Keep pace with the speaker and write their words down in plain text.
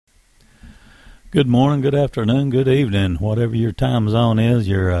Good morning, good afternoon, good evening, whatever your time zone is,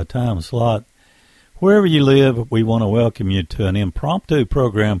 your time slot. Wherever you live, we want to welcome you to an impromptu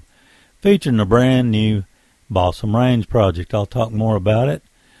program featuring a brand new Balsam Range project. I'll talk more about it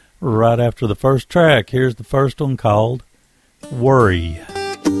right after the first track. Here's the first one called Worry.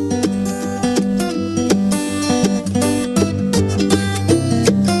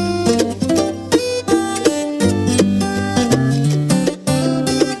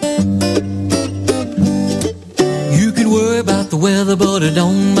 The weather, but it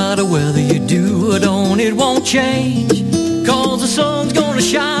don't matter whether you do or don't, it won't change. Cause the sun's gonna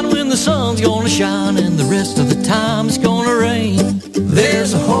shine when the sun's gonna shine, and the rest of the time it's gonna rain.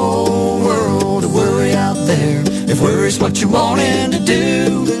 There's a whole world of worry out there, if worry's what you're wanting to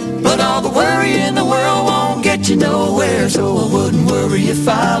do. But all the worry in the world won't get you nowhere, so I wouldn't worry if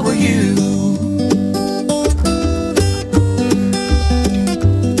I were you.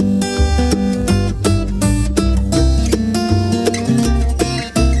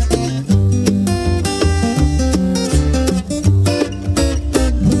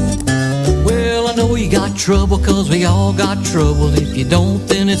 Trouble, cause we all got trouble. If you don't,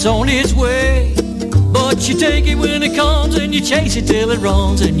 then it's on its way. But you take it when it comes, and you chase it till it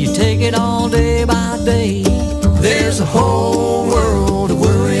runs, and you take it all day by day. There's a whole world of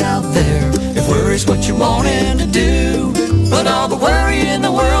worry out there, if worry's what you're wanting to do. But all the worry in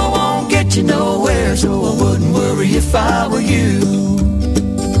the world won't get you nowhere, so I wouldn't worry if I were you.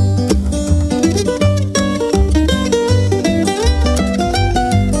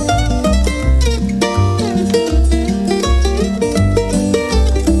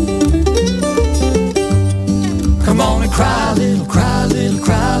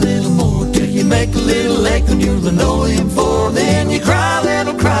 Make a little lake on your linoleum floor. Then you cry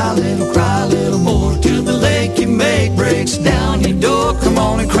little more, till the lake you make breaks down your door. Come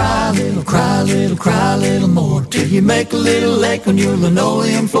on and cry little more, till you make a little lake on your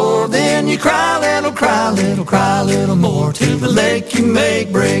linoleum floor. Then you cry little more, till the lake you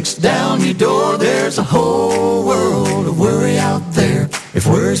make breaks down your door. There's a whole world of worry out there, if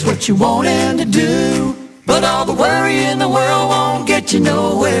worry's what you wanting to do. But all the worry in the world won't get you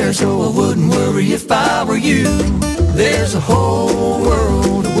nowhere, so I wouldn't worry if I were you. There's a whole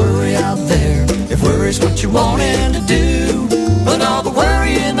world of worry out there, if worry's what you're wanting to do. But all the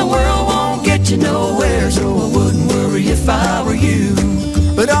worry in the world won't get you nowhere, so I wouldn't worry if I were you.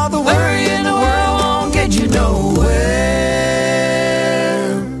 But all the worry in the world won't get you nowhere,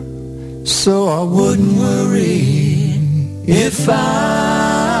 so I wouldn't worry if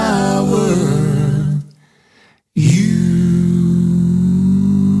I were you.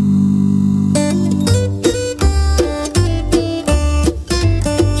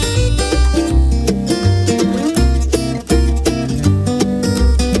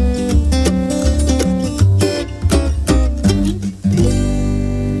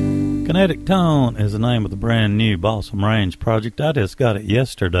 Kinetic Tone is the name of the brand new Balsam Range project. I just got it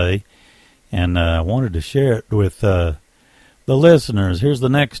yesterday, and I wanted to share it with the listeners. Here's the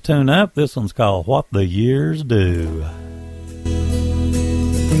next tune up. This one's called What the Years Do.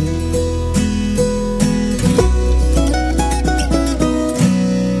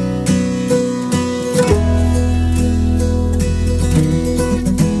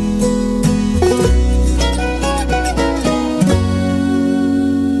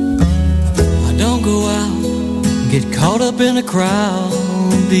 I don't go out, get caught up in a crowd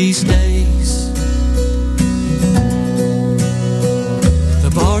these days.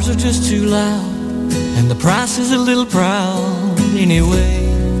 Bars are just too loud, and the price is a little proud anyway.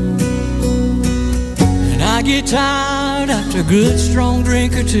 And I get tired after a good strong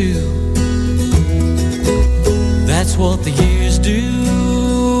drink or two. That's what the years do.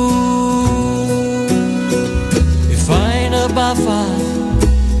 If I ain't up by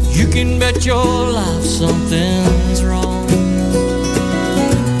 5, you can bet your life something's wrong.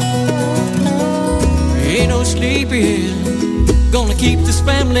 Ain't no sleepy gonna keep this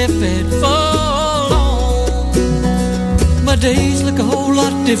family fed for long. My days look a whole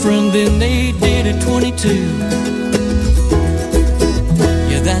lot different than they did at 22.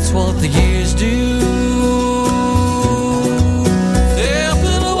 Yeah, that's what the years do. They'll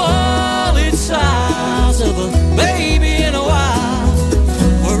put a wallet size of a baby in a while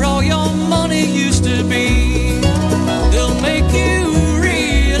where all your money used to be. They'll make you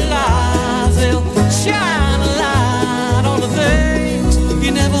realize, they'll shine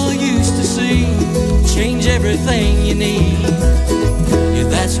never used to see, change everything you need. Yeah,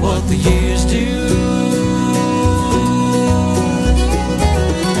 that's what the years do.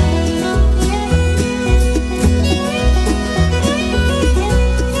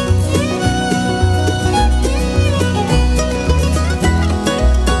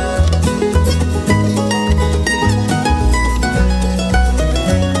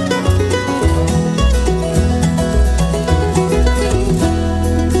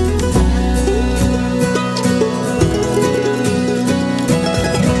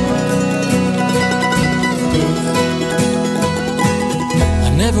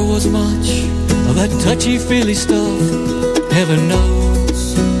 touchy-feely stuff, heaven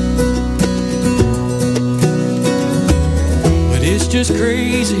knows. But it's just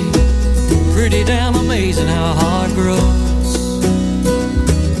crazy, pretty damn amazing how a heart grows.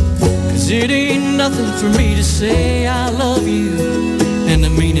 'Cause it ain't nothing for me to say I love you, and I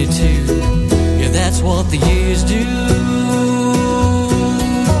mean it too. Yeah, that's what the years do.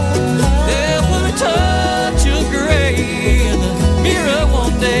 They'll put a touch of gray in the mirror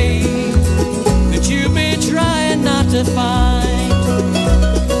one day that you've been trying not to find.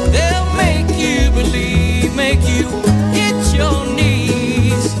 They'll make you believe, make you hit your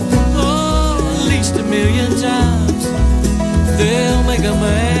knees, oh, at least a million times. They'll make a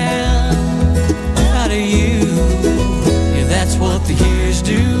man out of you. Yeah, that's what the years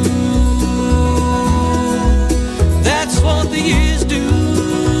do. That's what the years do.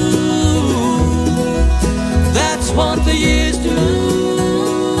 That's what the years do.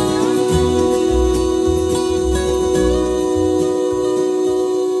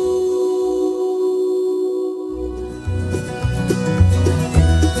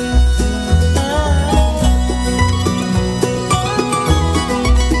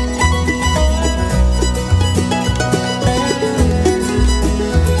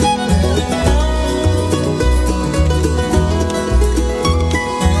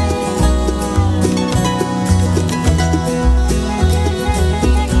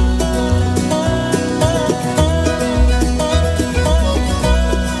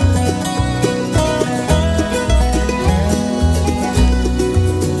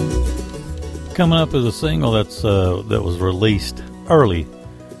 Coming up is a single that was released early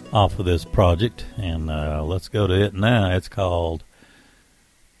off of this project, and let's go to it now. It's called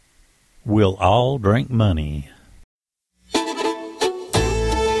We'll All Drink Money.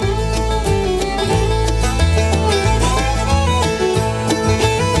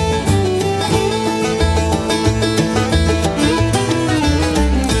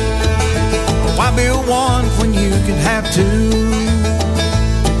 Why build one when you can have two?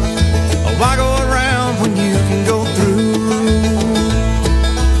 Why go around when you can go through?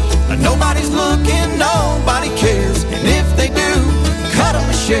 Nobody's looking, nobody cares, and if they do, cut them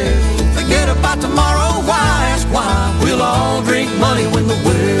a share. Forget about tomorrow, why ask why? We'll all drink money when the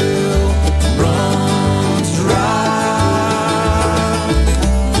well runs dry.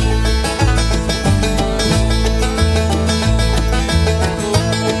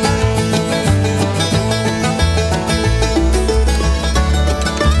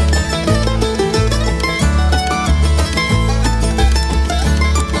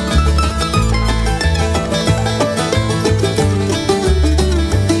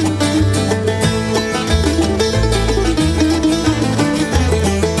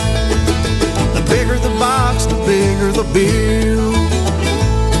 The bill.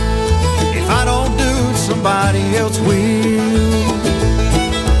 If I don't do it, somebody else will.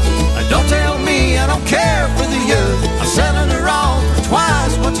 Don't tell me I don't care for the earth. I'm selling her all for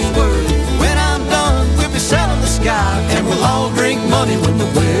twice what she's worth. When I'm done, we'll be selling the sky, and we'll all drink money when the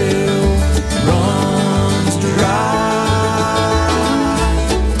well runs dry.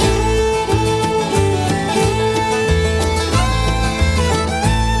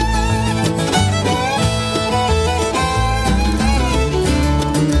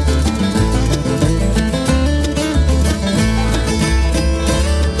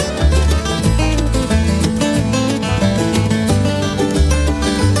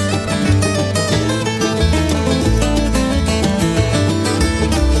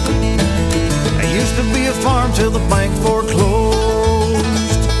 Till the bank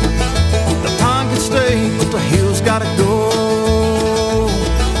foreclosed. The pond can stay, but the hill's gotta go.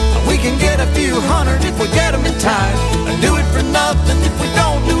 We can get a few hundred if we get them in time, and do it for nothing if we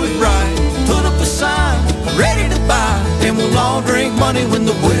don't do it right. Put up a sign, ready to buy, and we'll all drink money when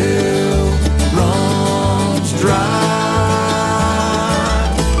the well runs dry.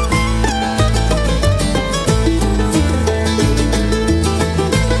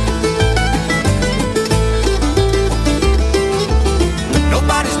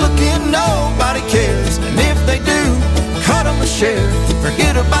 Nobody cares, and if they do, cut them a share.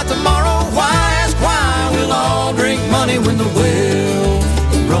 Forget about tomorrow, why ask why? We'll all drink money when the well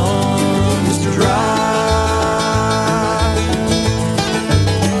runs dry.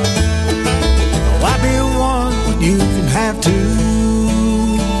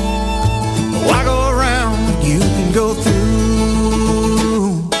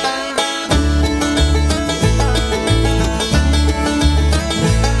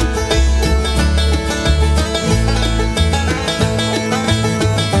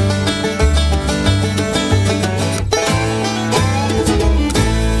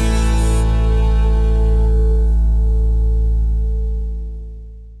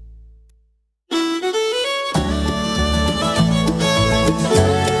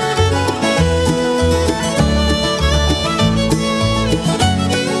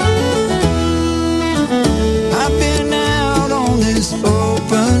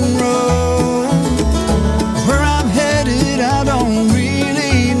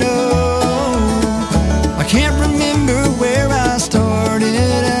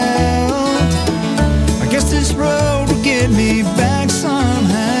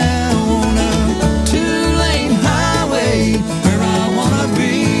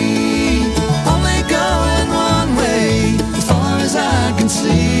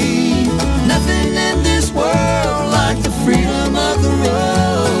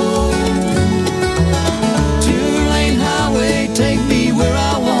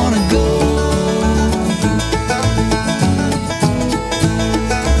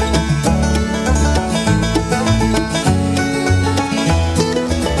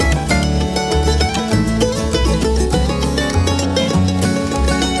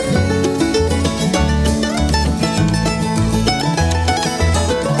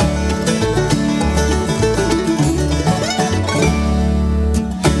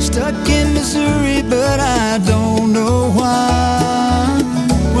 stuck in Missouri, but I don't know why.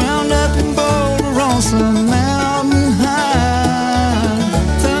 Wound up in Boulder on some mountain high.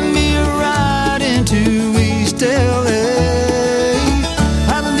 Threw me a ride into East L.A.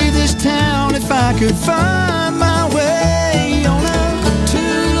 I'd leave this town if I could find my way on a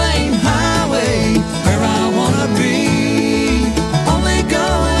two-lane highway where I wanna be. Only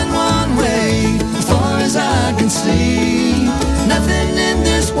going one way as far as I can see. Nothing in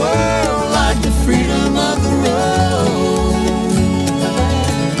this world like the freedom of the road.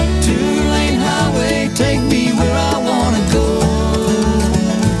 Two-lane highway, take me where I wanna go.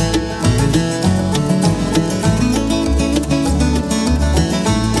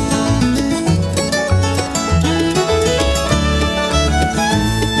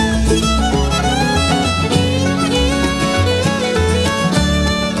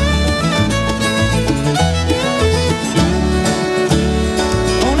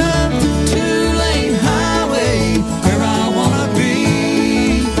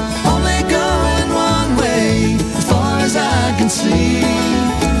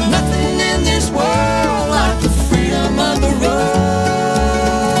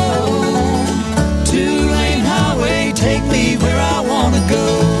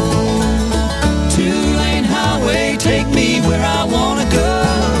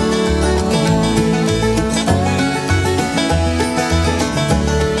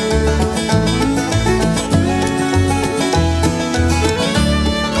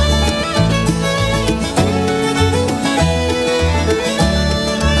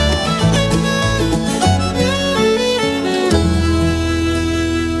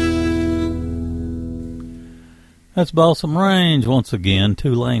 That's Balsam Range once again,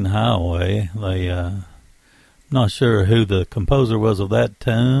 Two-Lane Highway. Not sure who the composer was of that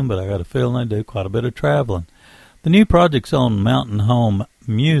tune, but I got a feeling they do quite a bit of traveling. The new project's on Mountain Home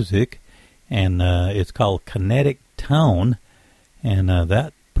Music, and it's called Kinetic Tone, and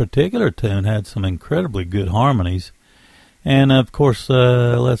that particular tune had some incredibly good harmonies. And, of course,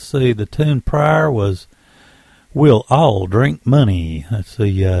 let's see, the tune prior was We'll All Drink Money. That's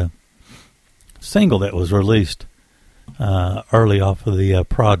the single that was released early off of the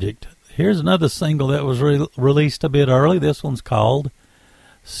project. Here's another single that was released a bit early. This one's called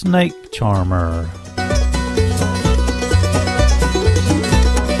Snake Charmer.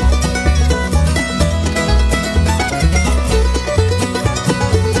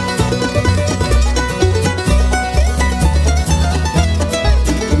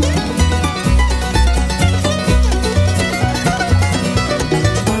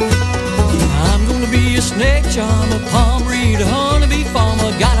 I'm gonna be a snake charmer, palm reader, honeybee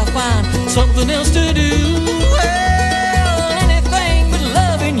farmer. Gotta find something else to do. Well, anything but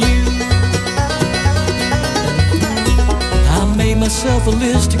loving you. I made myself a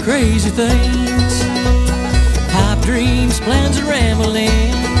list of crazy things, pipe dreams, plans and ramblings,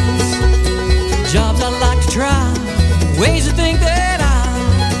 jobs I'd like to try, ways to think that I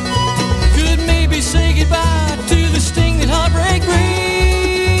could maybe say goodbye to the sting that heartbreak brings.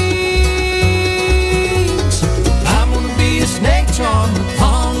 I'm gonna be a snake charmer,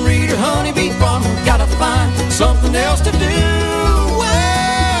 palm reader, honeybee farmer. Gotta find something else to do.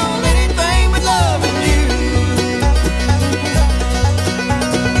 Well, anything but loving you.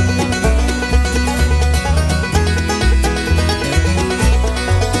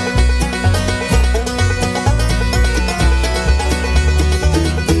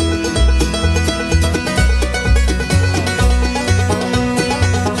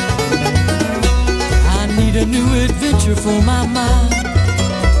 I need a new adventure for my mind.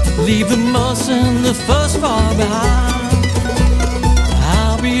 Leave the muss and the fuss far behind.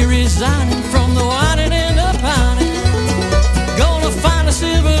 I'll be resigning from the whining and the pining. Gonna find a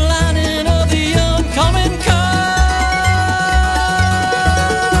silver lining of the oncoming calm.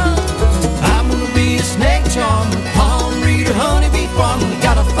 I'm gonna be a snake charmer, palm reader, honeybee farmer.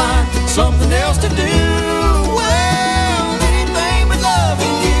 Gotta find something else to do. Well, anything but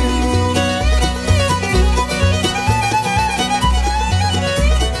loving you.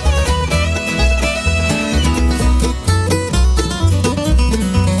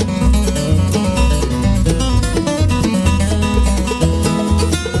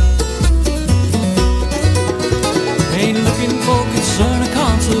 Ain't looking for concern or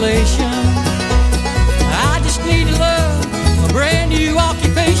consolation. I just need love, a brand new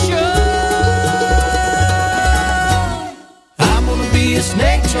occupation. I'm gonna be a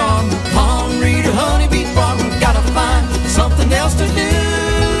snake charmer, palm reader, honeybee farmer. Gotta find something else to do.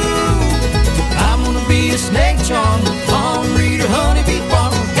 I'm gonna be a snake charmer, palm reader, honeybee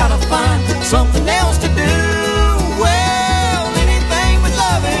farmer. Gotta find something else to do. Well, anything but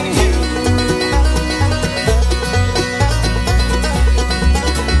loving you.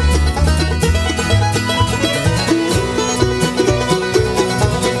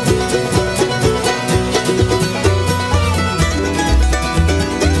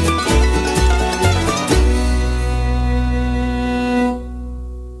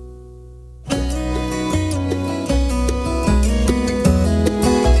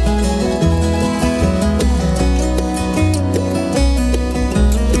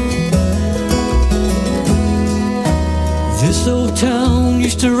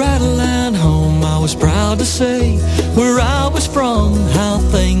 used to ride a line home, I was proud to say where I was from, how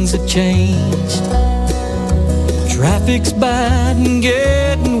things had changed. Traffic's bad and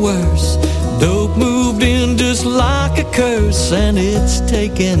getting worse. Dope moved in just like a curse, and it's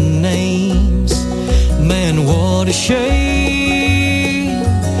taking names. Man, what a shame.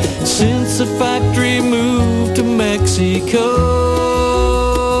 Since the factory moved to Mexico,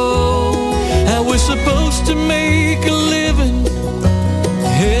 how we're supposed to make a living,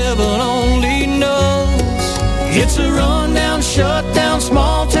 heaven only knows. It's a rundown, shut down,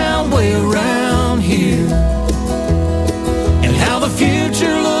 small town way around here. And how the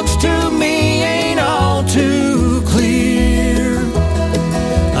future looks to me ain't all too clear.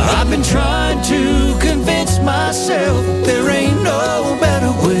 I've been trying to convince myself there ain't no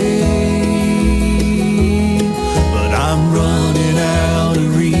better way, but I'm running out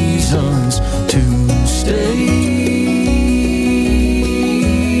of reasons to stay.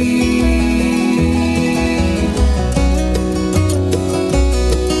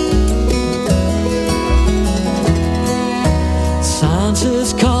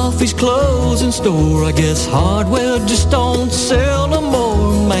 Says coffee's closing store, I guess hardware just don't sell no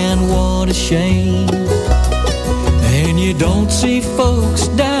more. Man, what a shame. And you don't see folks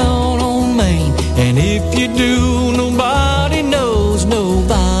down on Main, and if you do, nobody knows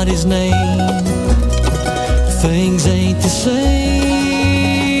nobody's name. Things ain't the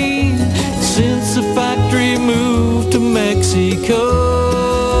same since the factory moved to Mexico.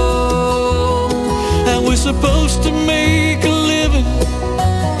 And we're supposed to make a living,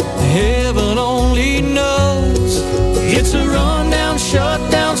 heaven only knows. It's a rundown, shut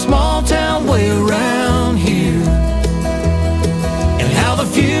down, small town way around here. And how the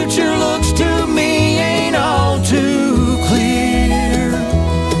future looks to me ain't all too clear.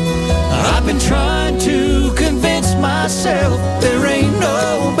 I've been trying to convince myself there ain't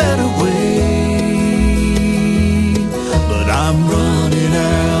no better way, but I'm running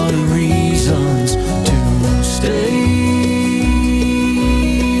out of reasons to stay.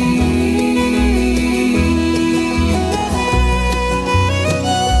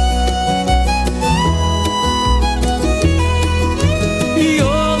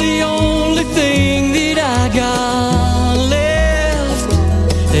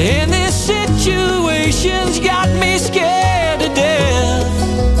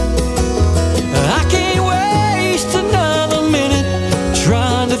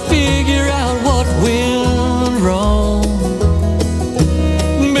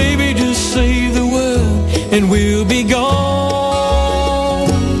 And we'll be gone,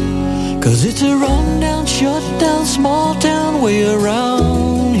 'cause it's a rundown, shut down, small town way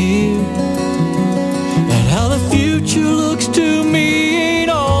around here. And how the future looks to me ain't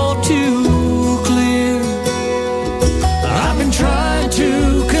all too clear. I've been trying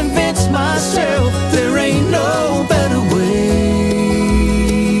to convince myself there ain't no better way,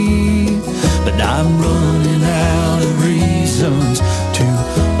 but I'm running out of reasons to,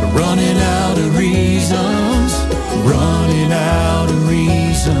 running out of reasons, running out of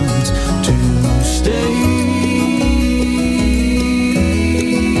reasons to stay.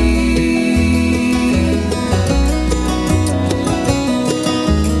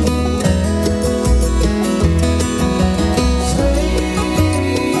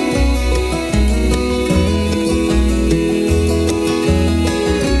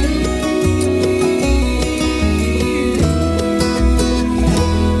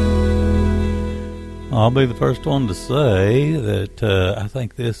 I'll be the first one to say that I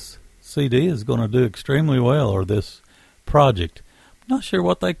think this CD is going to do extremely well, or this project. I'm not sure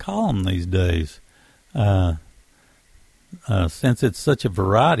what they call them these days. Since it's such a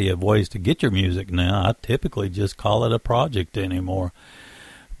variety of ways to get your music now, I typically just call it a project anymore.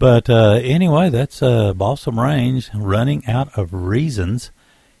 But anyway, that's Balsam Range, Running Out of Reasons.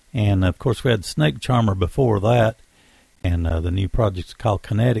 And, of course, we had Snake Charmer before that. And the new project's called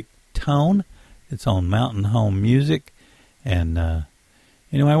Kinetic Tone. It's on Mountain Home Music. And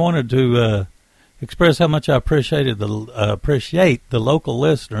anyway, I wanted to express how much I appreciate the local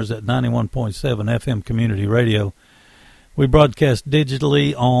listeners at 91.7 FM Community Radio. We broadcast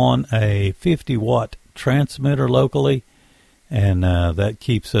digitally on a 50-watt transmitter locally, and that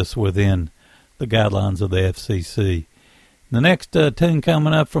keeps us within the guidelines of the FCC. The next tune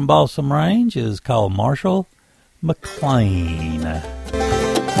coming up from Balsam Range is called Marshall McLean.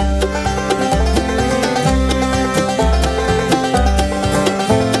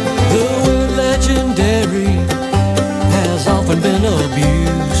 Has often been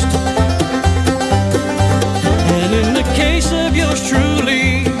abused, and in the case of yours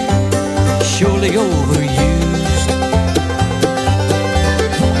truly, surely overused.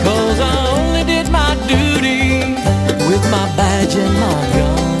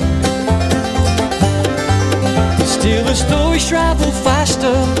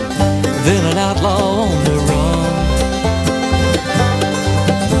 gangster than an outlaw on the run.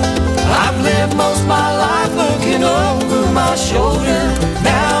 I've lived most of my life looking over my shoulder.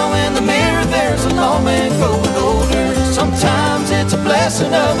 Now in the mirror there's a lawman growing older. Sometimes it's a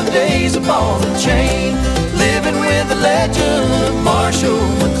blessing, other days a ball and chain, living with the legend of Marshall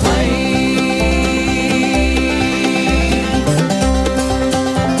McLean.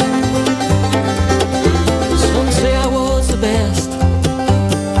 Some say I was the best,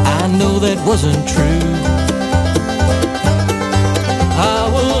 I know that wasn't true. I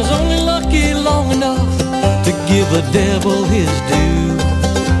was only lucky long enough to give the devil his due.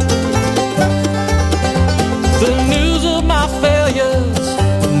 The news of my failures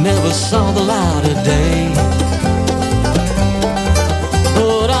never saw the light of day,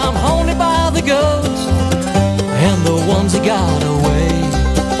 but I'm haunted by the ghosts and the ones that got away.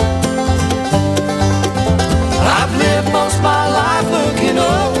 I've lived most of my life looking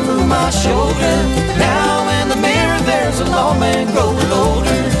over my shoulder. Now in the mirror there's a lawman growing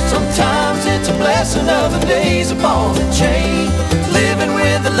older. Sometimes it's a blessing, other days a ball and chain, living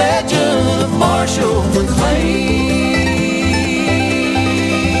with the legend of Marshall McLean.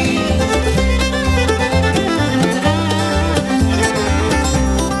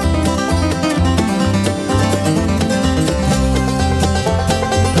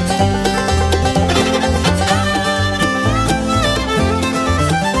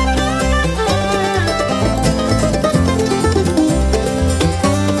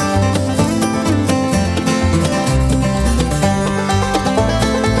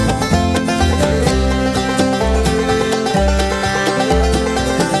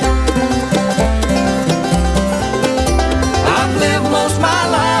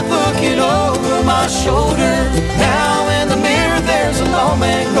 Shoulder. Now in the mirror there's a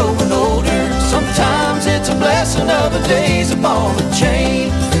lawman growing older. Sometimes it's a blessing, other days a ball and chain,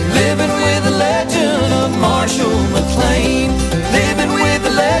 living with the legend of Marshall McLean, living with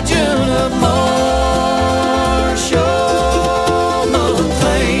the legend of Marshall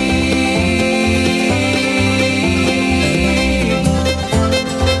McLean.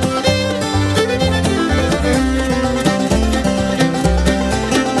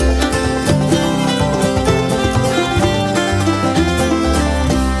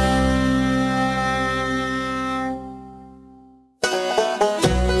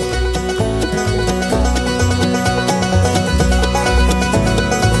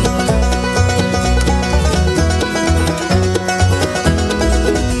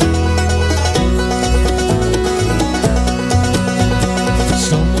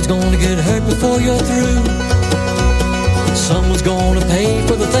 Before you're through, someone's gonna pay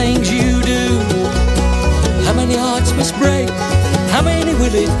for the things you do. How many hearts must break? How many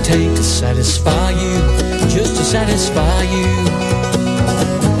will it take to satisfy you, just to satisfy you?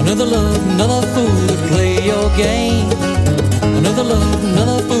 Another love, another fool to play your game. Another love,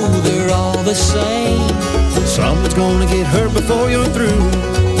 another fool, they're all the same. Someone's gonna get hurt before you're through.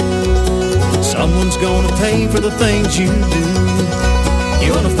 Someone's gonna pay for the things you do.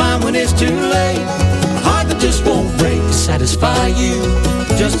 You're gonna find when it's too late, a heart that just won't break to satisfy you,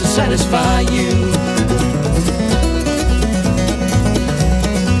 just to satisfy you.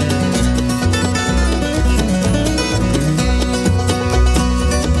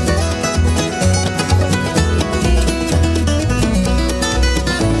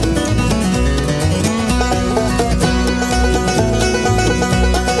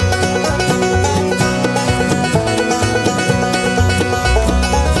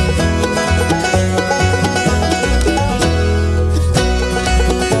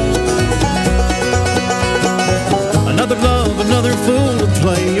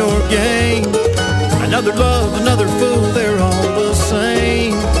 Another love, another fool, they're all the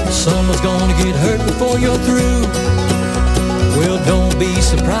same. Someone's gonna get hurt before you're through. Well, don't be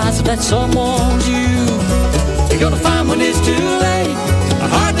surprised if that someone's you. You're gonna find when it's too late, a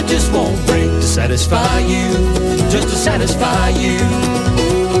heart that just won't break to satisfy you, just to satisfy you.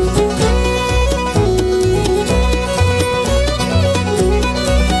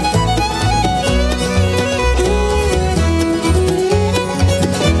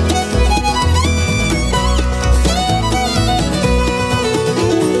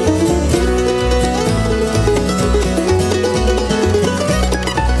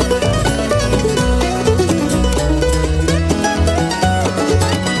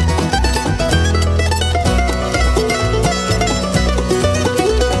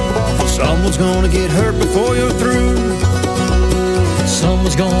 Gonna get hurt before you're through.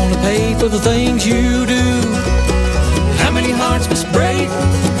 Someone's gonna pay for the things you do. How many hearts must break?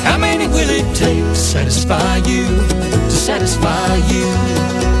 How many will it take to satisfy you, to satisfy you,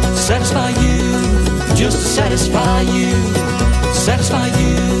 to satisfy you, just to satisfy you, to satisfy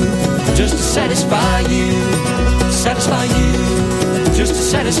you, just to satisfy you, to satisfy you, just to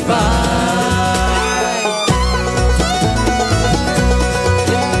satisfy.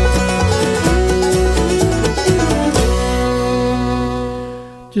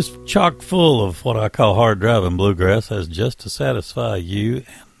 Just chock full of what I call hard driving bluegrass. That's just to satisfy you.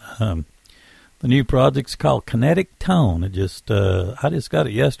 And the new project's called Kinetic Tone. It just I just got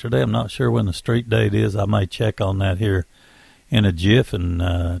it yesterday. I'm not sure when the street date is. I may check on that here in a jiff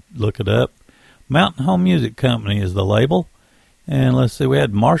and look it up. Mountain Home Music Company is the label. And let's see, we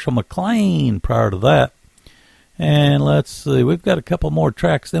had Marshall McLean prior to that. And let's see, we've got a couple more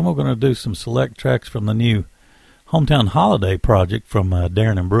tracks. Then we're going to do some select tracks from the new Hometown Holiday project from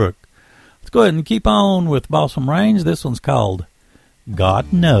Darren and Brooke. Let's go ahead and keep on with Balsam Range. This one's called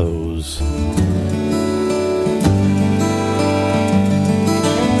God Knows.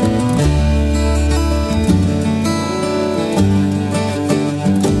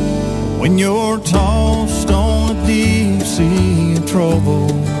 When you're tossed on a deep sea of trouble,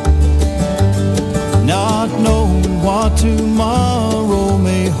 not knowing what tomorrow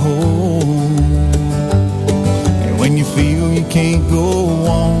may hold, when you feel you can't go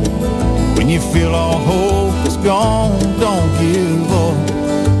on, when you feel all hope is gone, don't give up,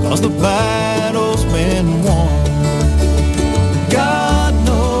 'cause the battle's been won. God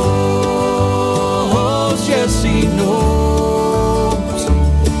knows, yes He knows,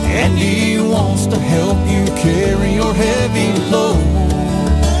 and He wants to help you carry your heavy load.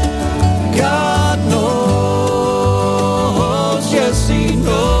 God knows, yes He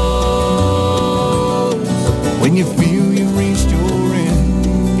knows. When you feel you reached your end,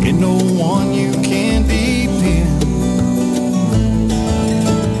 and no one you can depend,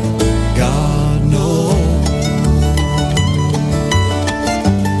 God knows.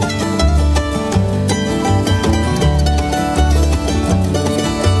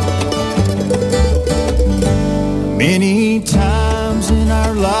 Many times in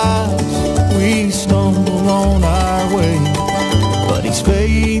our lives we stumble on our way, but He's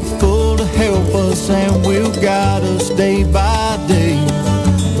faithful to help us and will guide us day by day.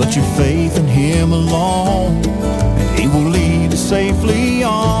 Put your faith in Him alone, and He will lead us safely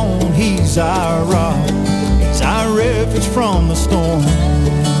on. He's our rock, He's our refuge from the storm.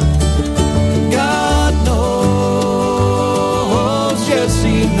 God knows, yes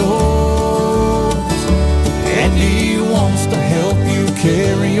He knows, and He wants to help you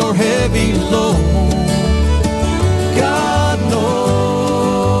carry your heavy load. God knows,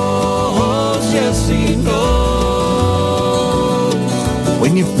 yes He knows.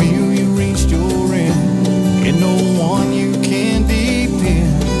 When you feel you reached your end, and no one you can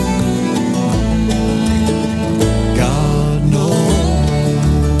depend, God knows.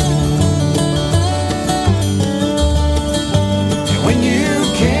 And when you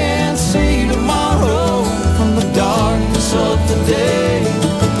can't see tomorrow from the darkness of the day,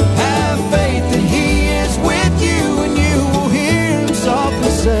 have faith that He is with you, and you will hear Him softly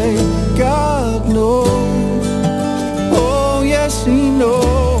say, God knows, oh yes He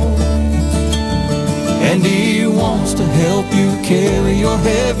knows, and He wants to help you carry your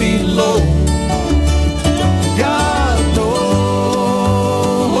heavy load. God knows,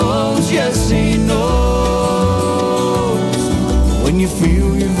 yes He knows. When you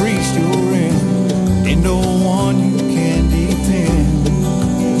feel you've reached your end, ain't no one you can depend,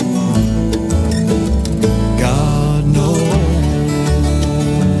 God knows.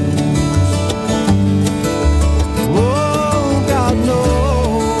 Oh, God knows.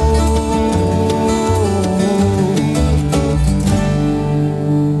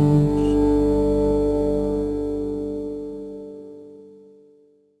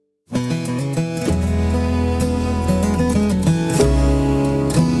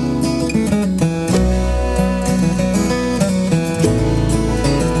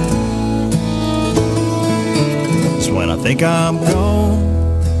 So when I think I'm gone,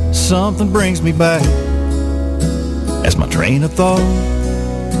 something brings me back, as my train of thought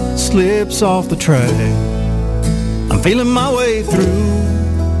slips off the track. I'm feeling my way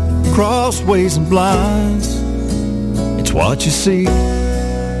through crossways and blinds. It's what you see,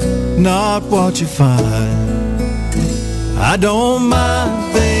 not what you find. I don't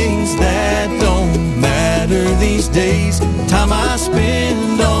mind things that don't matter these days. Time I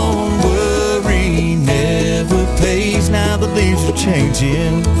spend on worry never pays. Now the leaves are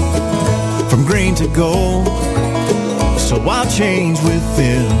changing from green to gold, so I'll change with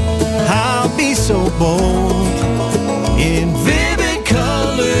them. I'll be so bold in vivid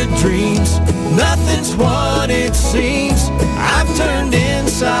color colored dreams. Nothing's what it seems. I've turned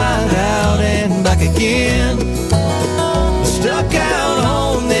inside out and back again. Stuck out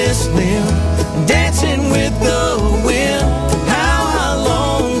on this limb, dancing with the wind. How I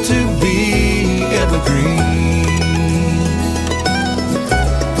long to be evergreen.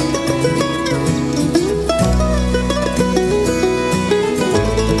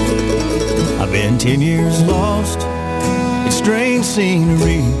 I've been 10 years lost in strange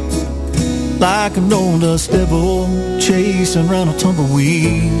scenery, like an old dust devil chasing around a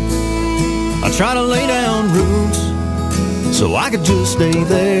tumbleweed. I try to lay down roots so I could just stay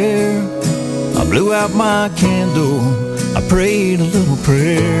there. I blew out my candle, I prayed a little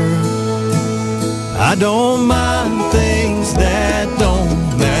prayer. I don't mind things that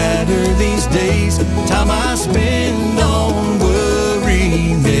don't matter these days. Time I spend on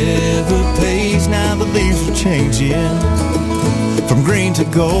worry never pays. Now the leaves are changing from green to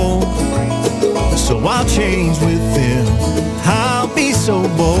gold, so I'll change with them. I'll be so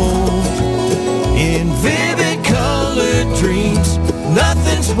bold. In vivid colored dreams,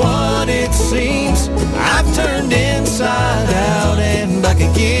 nothing's what it seems. I've turned inside out and back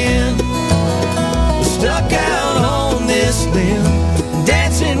again. Stuck out on this limb,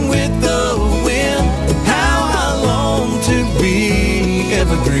 dancing with the wind. How I long to be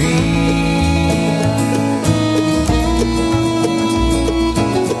evergreen.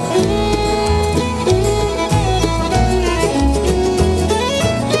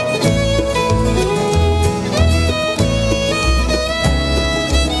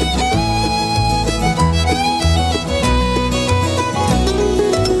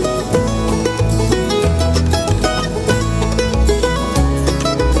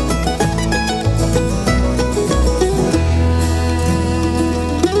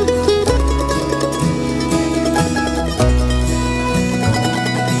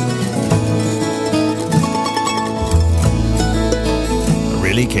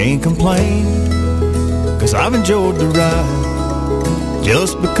 Can't complain, 'cause I've enjoyed the ride.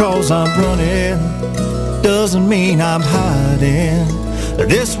 Just because I'm running doesn't mean I'm hiding.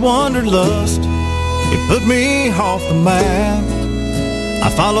 This wanderlust, it put me off the map. I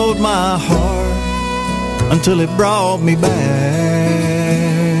followed my heart until it brought me back.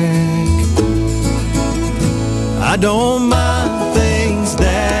 I don't mind things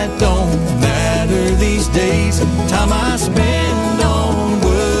that don't matter these days. Time I spend on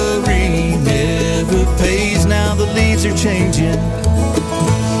worry never pays. Now the leaves are changing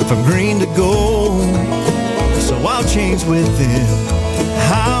from green to gold, so I'll change with them.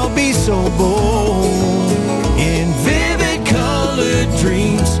 I'll be so bold. In vivid colored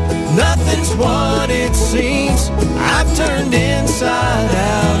dreams, nothing's what it seems. I've turned inside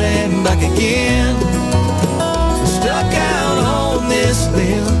out and back again. Stuck out on this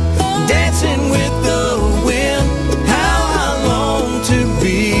limb, dancing with the wind. How I long to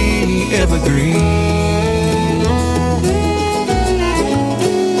be evergreen.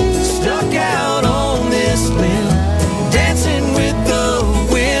 Stuck out on this limb, dancing with the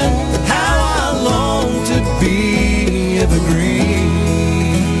wind. How I long to be evergreen.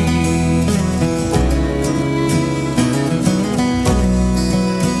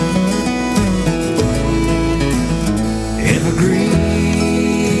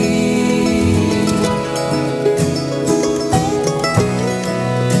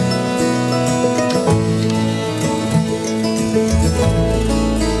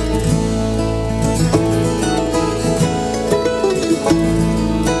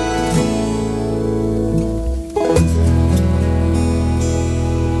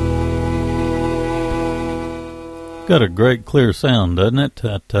 Got a great clear sound, doesn't it?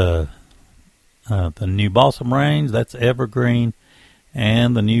 The new Balsam Range, that's evergreen,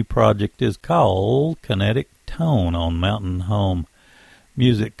 and the new project is called Kinetic Tone on Mountain Home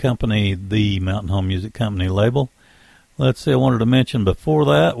Music Company, the Mountain Home Music Company label. Let's see, I wanted to mention before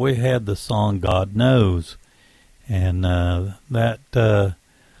that we had the song God Knows, and that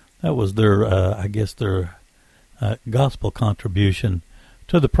was their, I guess their gospel contribution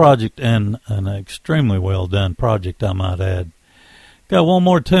to the project, and an extremely well done project, I might add. Got one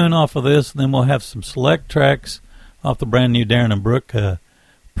more tune off of this, and then we'll have some select tracks off the brand new Darren and Brooke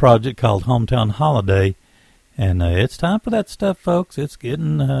project called Hometown Holiday. And it's time for that stuff, folks. It's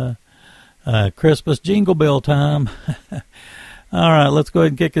getting Christmas jingle bell time. All right, let's go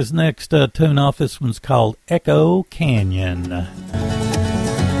ahead and kick this next tune off. This one's called Echo Canyon.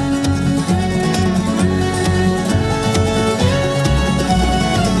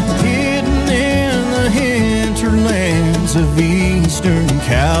 Hinterlands of Eastern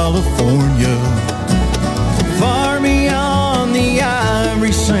California, far beyond the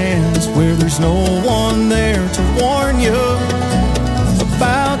Ivory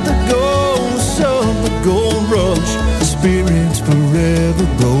the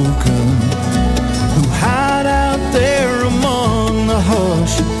broken, who hide out there among the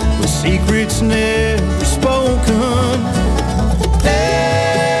hush with secrets never spoken.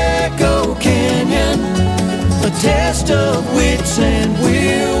 Echo Canyon, a test of wits and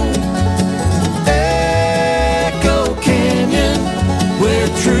will. Echo Canyon, where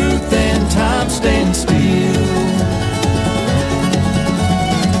truth and time stand still.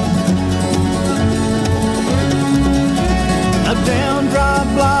 A down dry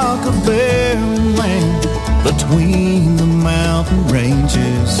block of barren land between the mountain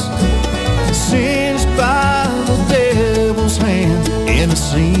ranges, singed by the devil's hand in a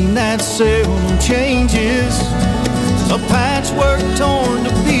scene that seldom changes. A patchwork torn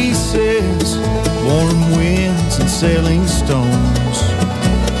to pieces, warm winds and sailing stones,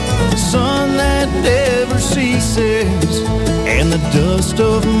 sun that never ceases, and the dust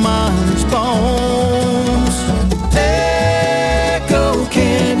of miners' bones. Echo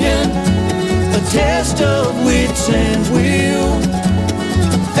Canyon, a test of wits and will.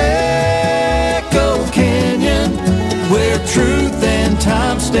 Echo Canyon, where truth and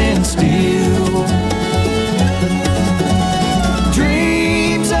time stand still.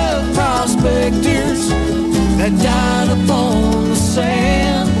 Dreams of prospectors that died upon the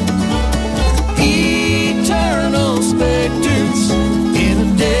sand, eternal specters in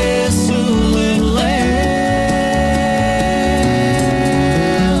a desolate land.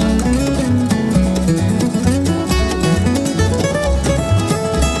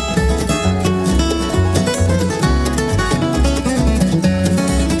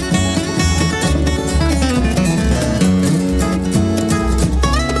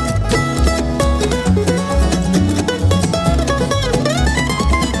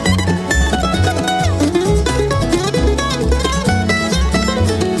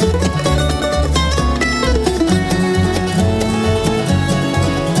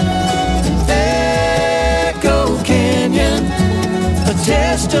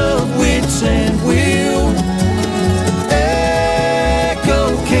 Test of wits and will.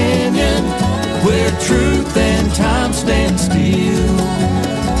 Echo Canyon, where truth and time stand still.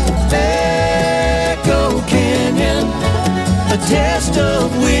 Echo Canyon, a test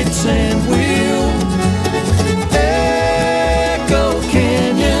of wits and will. Echo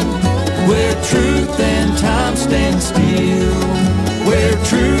Canyon, where truth and time stand still. Where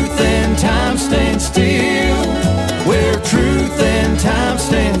truth and time stand still. Where truth and time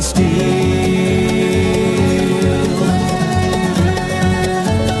stand still.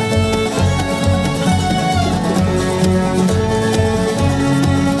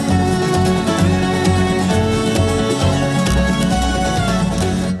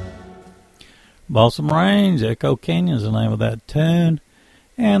 Balsam Range, Echo Canyon is the name of that tune.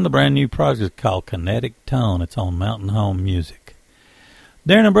 And the brand new project is called Kinetic Tone. It's on Mountain Home Music.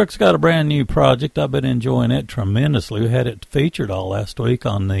 Darren and Brooks got a brand new project. I've been enjoying it tremendously. We had it featured all last week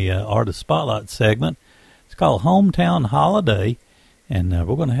on the Artist Spotlight segment. It's called Hometown Holiday, and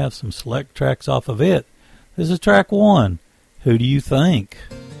we're going to have some select tracks off of it. This is track 1, Who Do You Think?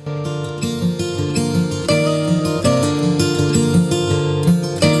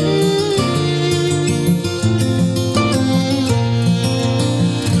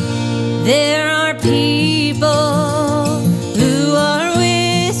 There are people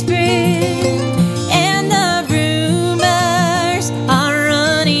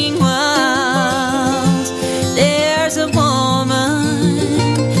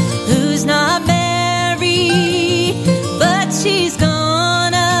she's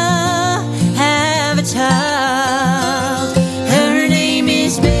gonna have a child. Her name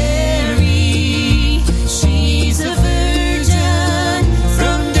is Mary. She's a virgin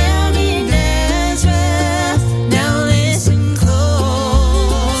from down in Nazareth. Now listen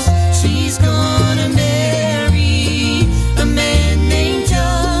close. She's gonna marry a man named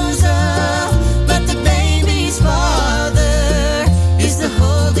Joseph, but the baby's father is the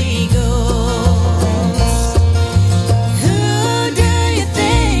Holy Ghost.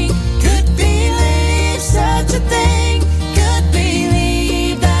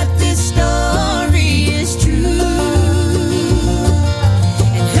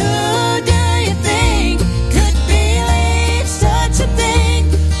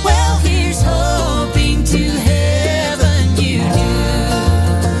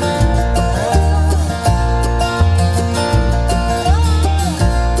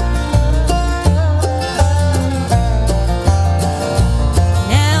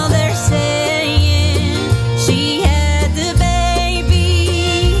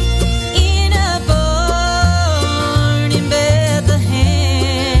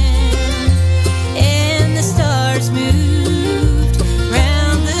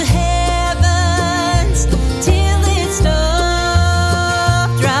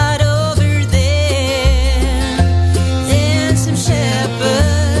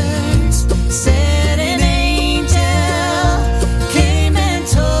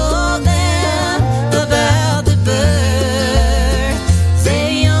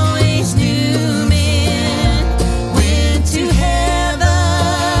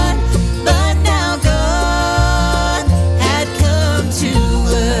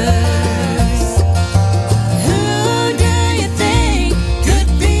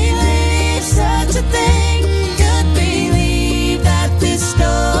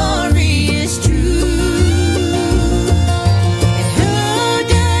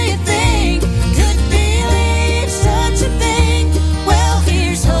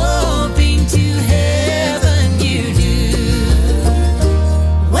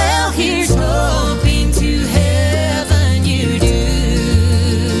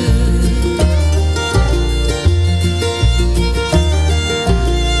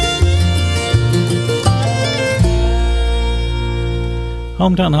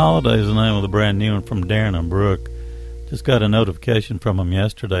 Hometown Holiday is the name of the brand new one from Darren and Brooke. Just got a notification from them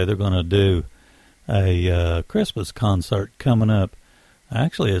yesterday. They're going to do a Christmas concert coming up.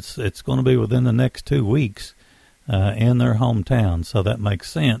 Actually, it's going to be within the next 2 weeks in their hometown, so that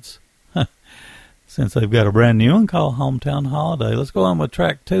makes sense. Since they've got a brand new one called Hometown Holiday. Let's go on with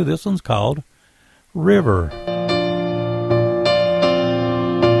track 2. This one's called River.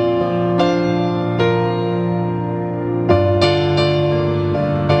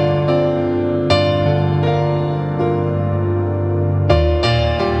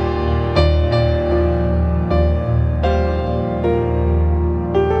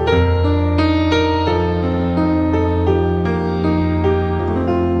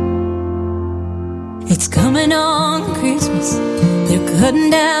 It's coming on Christmas. They're cutting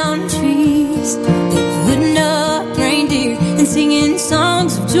down trees. They're putting up reindeer and singing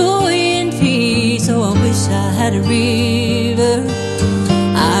songs of joy and peace. Oh, I wish I had a river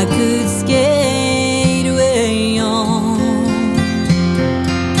I could skate away on.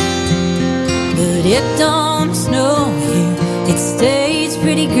 But it don't snow here. It stays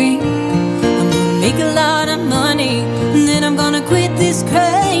pretty green. I'm gonna make a lot of money, and then I'm gonna quit this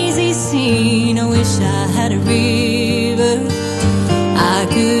crazy scene. I wish I had a river I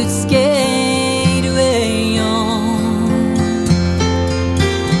could skate away on.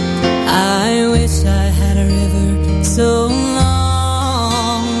 I wish I had a river so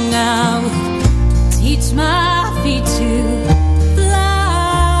long I would teach my feet to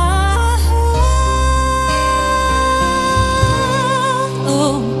fly.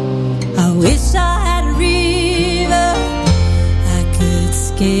 Oh, I wish I had a river I could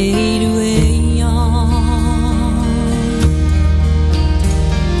skate away on.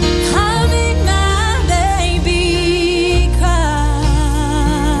 I made my baby cry.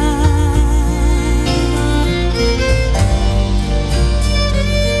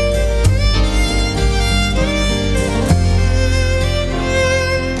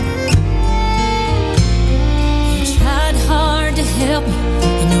 He tried hard to help me.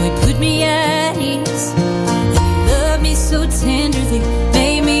 You know he put me at ease. And he loved me so tenderly,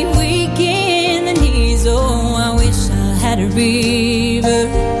 made me weak in the knees. Oh, I wish I had a river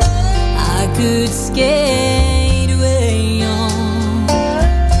I could skate away on.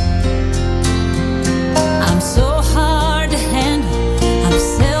 I'm so hard to handle. I'm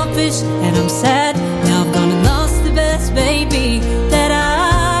selfish and I'm sad. Now I've gone and lost the best baby that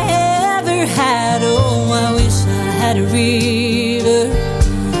I ever had. Oh, I wish I had a river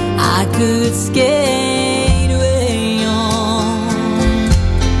I could skate away on.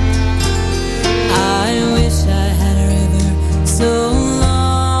 I wish I had a river so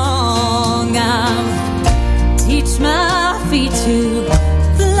long I would teach my feet to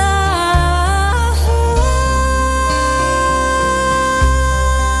fly.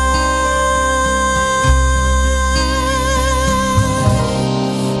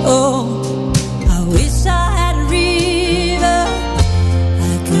 Oh, I wish I had a river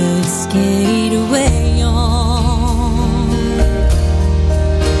I could skate away on.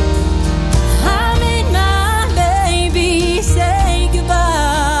 I made my baby say goodbye.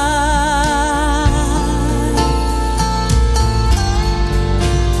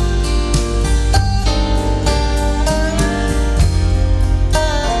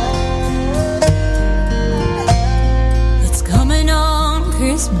 It's coming on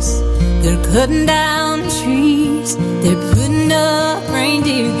Christmas. They're cutting down trees. They're putting up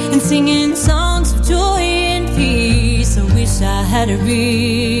reindeer and singing songs of joy and peace. I wish I had a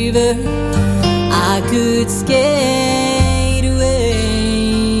river I could skate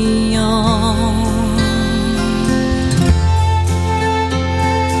away on.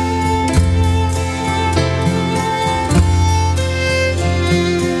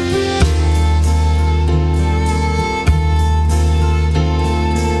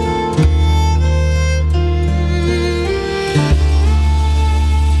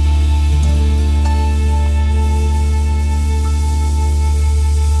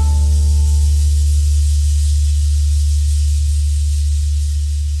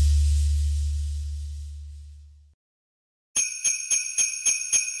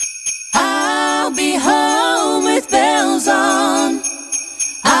 I'll be home with bells on.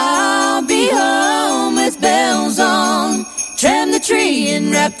 I'll be home with bells on. Trim the tree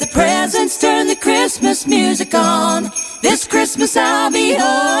and wrap the presents, turn the Christmas music on. This Christmas I'll be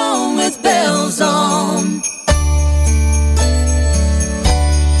home with bells on.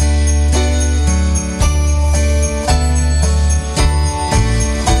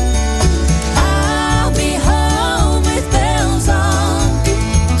 I'll be home with bells on.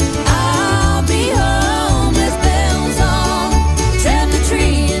 I'll be home with bells on. Trim the tree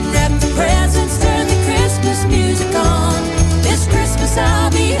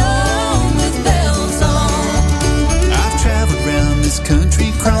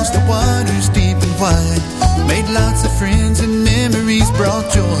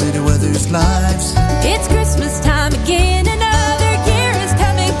joy to others' lives. It's Christmas time again, another year is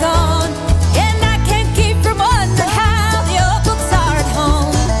come and gone, and I can't keep from wondering how the old folks are at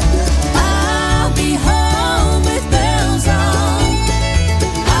home. I'll be home with bells on.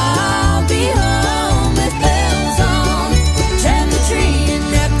 I'll be home with bells on. Trim the tree and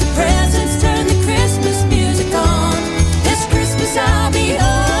wrap the presents, turn the Christmas music on. This Christmas I'll be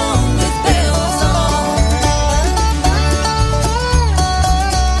home with bells on.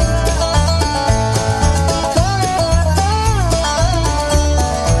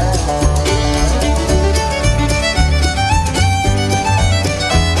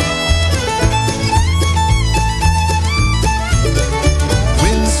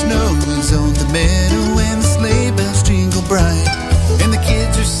 When the snow is on the meadow and the sleigh bells jingle bright, and the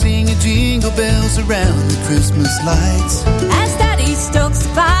kids are singing jingle bells around the Christmas lights. As Daddy stokes the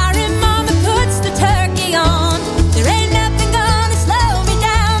fire and Mama puts the turkey on, there ain't nothing gonna slow me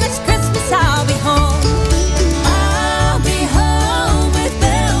down. This Christmas I'll be home. I'll be home with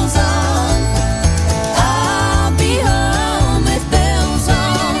bells on. I'll be home with bells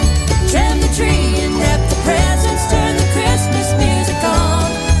on. Trim the tree and wrap the presents, turn the Christmas music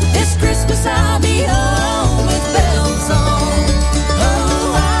on. This Christmas I'll be home with bells on.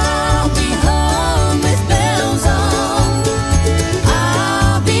 Oh, I'll be home with bells on.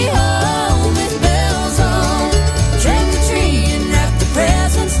 I'll be home with bells on. Trim the tree and wrap the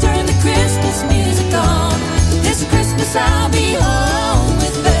presents, turn the Christmas music on. This Christmas I'll be home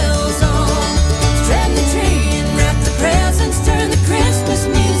with bells on. Trim the tree and wrap the presents, turn the Christmas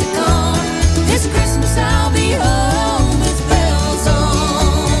music on. This Christmas I'll be home with bells on.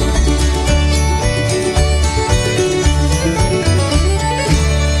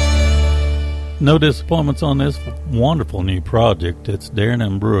 No disappointments on this wonderful new project. It's Darren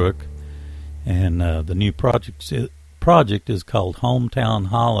and Brooke, and the new project is called Hometown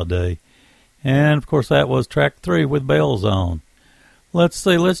Holiday. And, of course, that was track 3 with bells on. Let's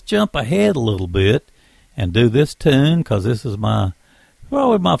jump ahead a little bit and do this tune, because this is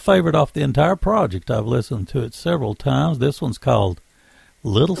probably my favorite off the entire project. I've listened to it several times. This one's called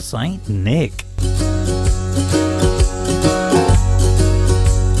Little Saint Nick.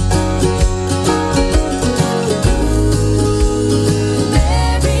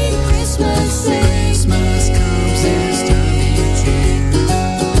 Merry Christmas, Christmas comes this time each year.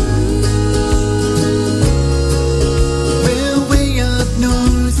 Well, way up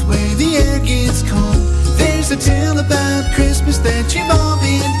north where the air gets cold, there's a tale about Christmas that you've all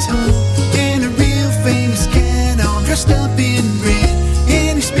been told. And a real famous cat all dressed up in red,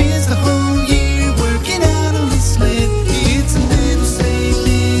 and he spends the whole year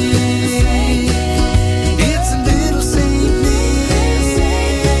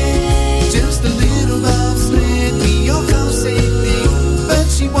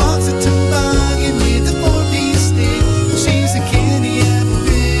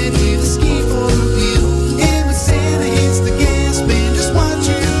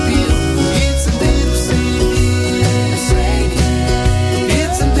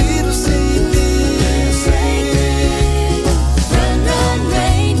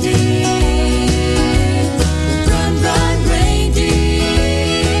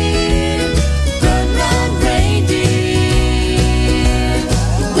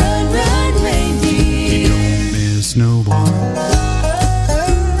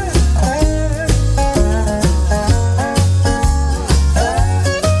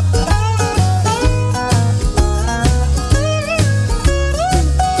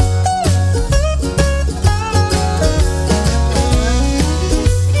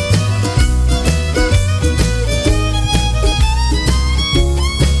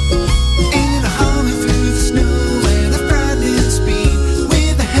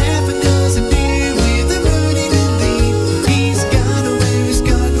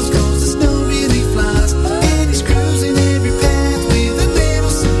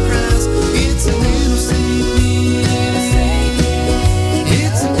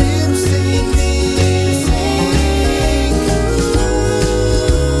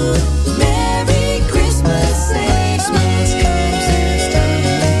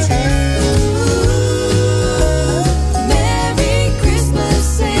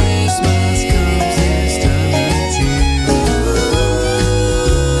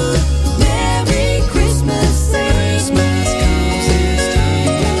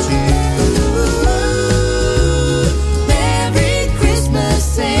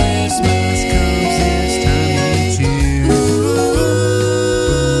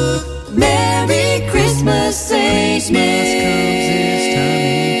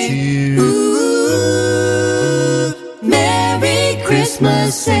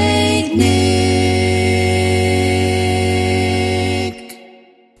St. Nick.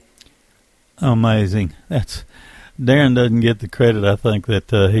 Amazing. That's Darren doesn't get the credit I think that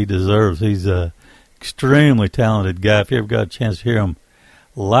he deserves. He's a extremely talented guy. If you ever got a chance to hear him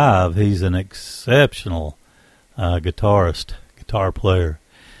live, he's an exceptional guitar player.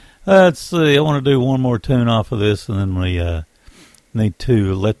 Let's see. I want to do one more tune off of this, and then we need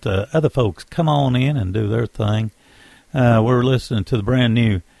to let the other folks come on in and do their thing. We're listening to the brand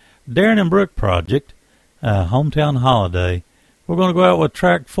new Darren and Brooke project, Hometown Holiday. We're going to go out with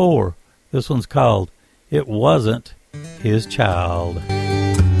track 4. This one's called It Wasn't His Child.